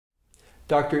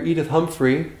Dr. Edith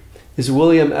Humphrey is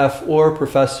William F. Orr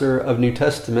Professor of New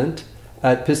Testament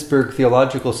at Pittsburgh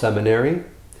Theological Seminary.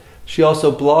 She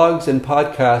also blogs and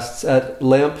podcasts at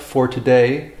Lamp for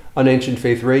Today on Ancient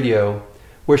Faith Radio,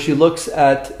 where she looks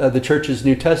at the Church's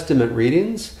New Testament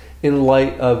readings in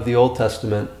light of the Old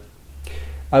Testament.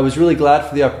 I was really glad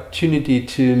for the opportunity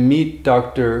to meet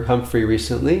Dr. Humphrey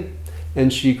recently,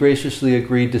 and she graciously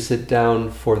agreed to sit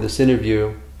down for this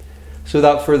interview. So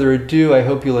without further ado, I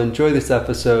hope you'll enjoy this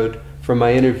episode from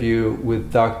my interview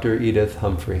with Dr. Edith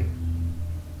Humphrey.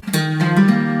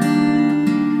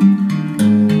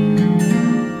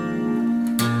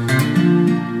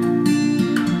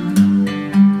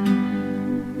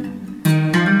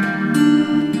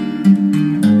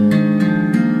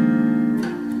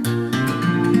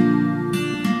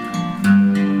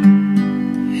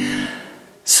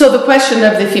 So the question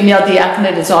of the female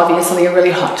diaconate is obviously a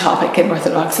really hot topic in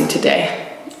Orthodoxy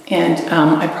today. And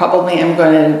I probably am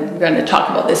going to talk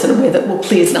about this in a way that will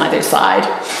please neither side.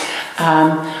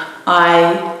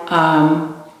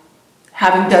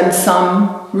 Having done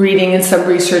some reading and some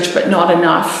research, but not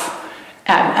enough,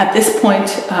 at this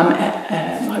point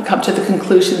I've come to the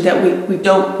conclusion that we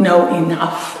don't know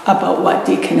enough about what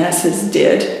deaconesses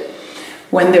did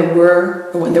when there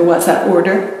was that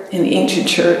order in the ancient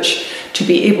church, to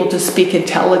be able to speak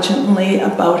intelligently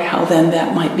about how then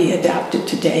that might be adapted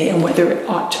today and whether it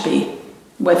ought to be.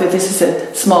 Whether this is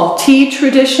a small T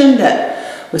tradition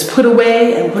that was put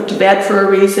away and put to bed for a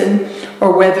reason,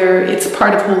 or whether it's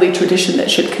part of holy tradition that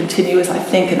should continue is, I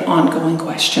think, an ongoing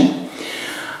question.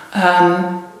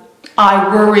 I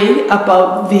worry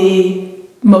about the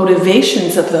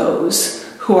motivations of those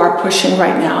who are pushing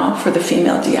right now for the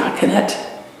female diaconate.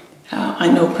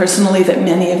 I know personally that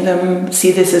many of them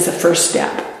see this as a first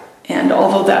step, and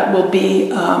although that will be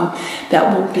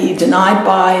denied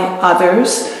by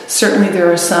others, certainly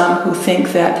there are some who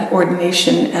think that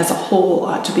ordination as a whole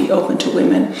ought to be open to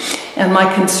women. And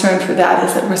my concern for that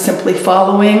is that we're simply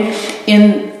following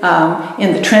in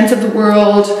the trends of the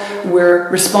world. We're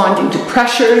responding to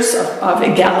pressures of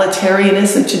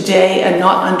egalitarianism today and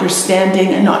not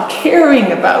understanding and not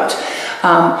caring about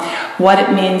what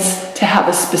it means to have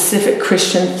a specific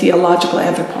Christian theological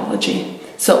anthropology.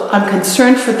 So I'm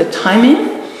concerned for the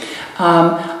timing.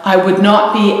 I would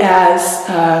not be as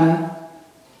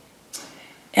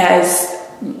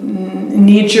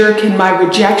knee-jerk in my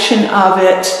rejection of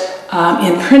it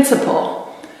in principle,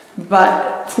 but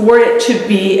for it to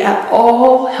be at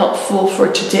all helpful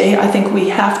for today, I think we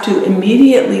have to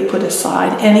immediately put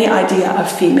aside any idea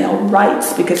of female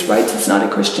rights, because rights is not a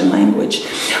Christian language.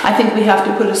 I think we have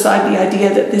to put aside the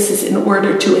idea that this is in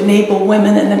order to enable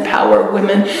women and empower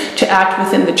women to act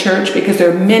within the church, because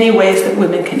there are many ways that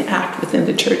women can act within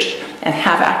the church and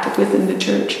have acted within the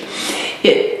church.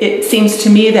 It seems to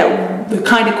me that the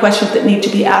kind of questions that need to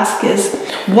be asked is,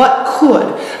 what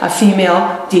could a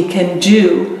female deacon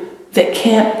do that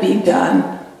can't be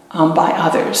done by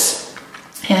others?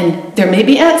 And there may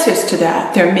be answers to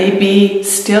that. There may be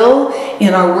still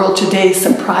in our world today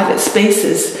some private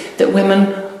spaces that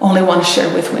women only want to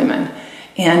share with women.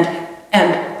 And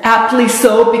aptly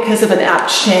so, because of an apt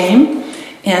shame.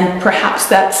 And perhaps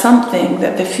that's something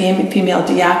that the female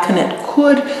diaconate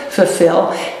could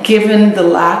fulfill, given the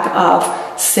lack of,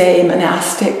 say,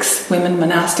 monastics, women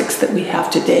monastics that we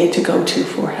have today to go to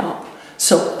for help.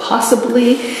 So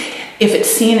possibly, if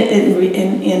it's seen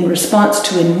in response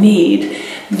to a need,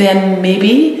 then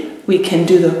maybe we can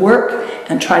do the work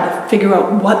and try to figure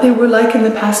out what they were like in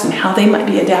the past and how they might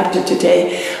be adapted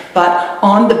today. But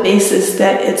on the basis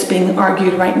that it's being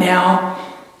argued right now,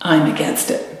 I'm against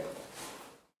it.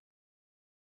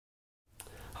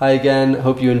 Hi again,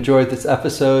 hope you enjoyed this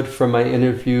episode from my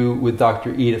interview with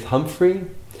Dr. Edith Humphrey.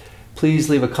 Please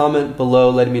leave a comment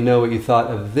below letting me know what you thought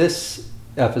of this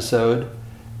episode,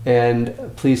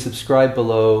 and please subscribe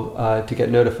below to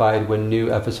get notified when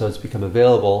new episodes become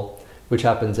available, which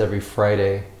happens every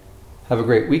Friday. Have a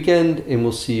great weekend, and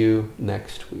we'll see you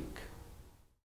next week.